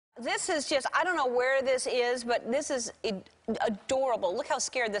This is just, I don't know where this is, but this is adorable. Look how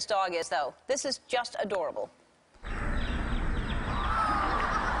scared this dog is, though. This is just adorable.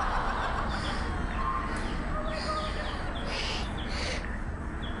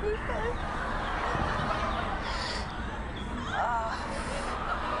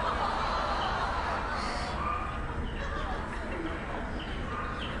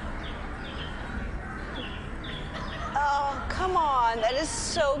 Oh, come on. That is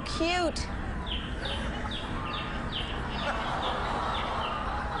so cute.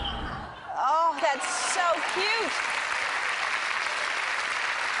 Oh, that's so cute.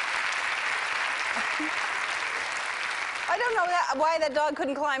 I don't know why that dog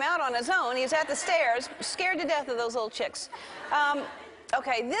couldn't climb out on his own. He's at the stairs, scared to death of those little chicks.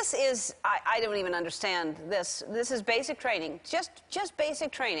 Okay, this is, I don't even understand this. This is basic training, just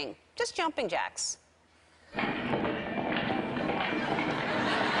basic training, just jumping jacks.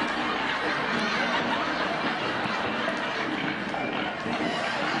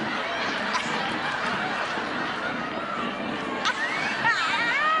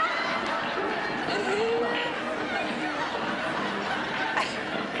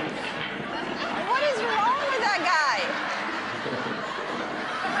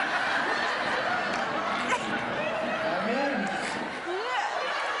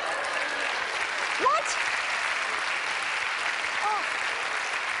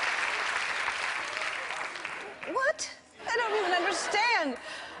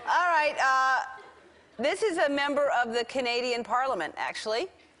 All right, this is a member of the Canadian Parliament, actually.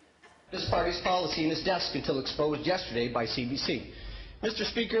 This party's policy in his desk until exposed yesterday by CBC. Mr.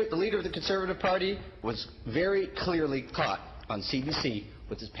 Speaker, the leader of the Conservative Party was very clearly caught on CBC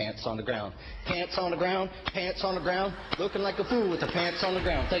with his pants on the ground. Pants on the ground, looking like a fool with the pants on the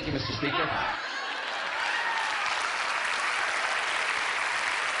ground. Thank you, Mr. Speaker.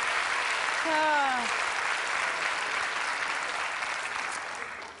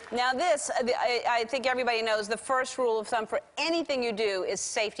 Now this, I think everybody knows, the first rule of thumb for anything you do is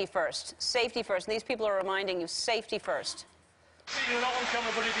safety first. Safety first. And these people are reminding you, safety first. You're not on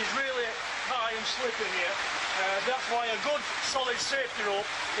camera, but it is really high and slippery here. That's why a good, solid safety rope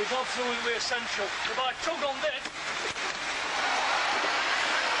is absolutely essential. If I tug on this...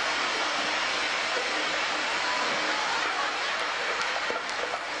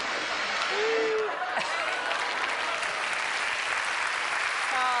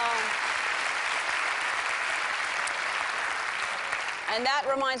 And that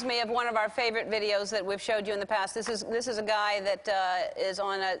reminds me of one of our favorite videos that we've showed you in the past. This is a guy that is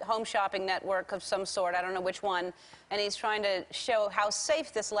on a home shopping network of some sort. I don't know which one. And he's trying to show how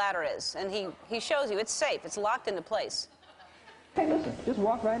safe this ladder is. And he shows you it's safe. It's locked into place. Hey, listen, just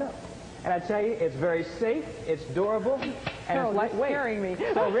walk right up. And I tell you, it's very safe, it's durable, and it's lightweight. Scaring me.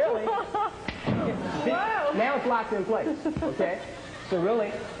 So really, Wow. Now it's locked in place, okay? So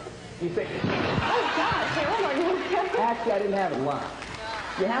really, you say, Oh, God, Carol, are you okay? actually, I didn't have it locked.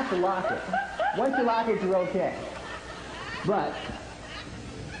 You have to lock it. Once you lock it, you're okay. But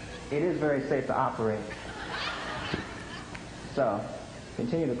it is very safe to operate. So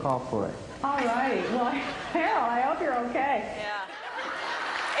continue to call for it. All right. Well, Carol, I hope you're okay. Yeah.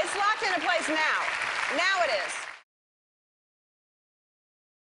 It's locked into place now. Now it is.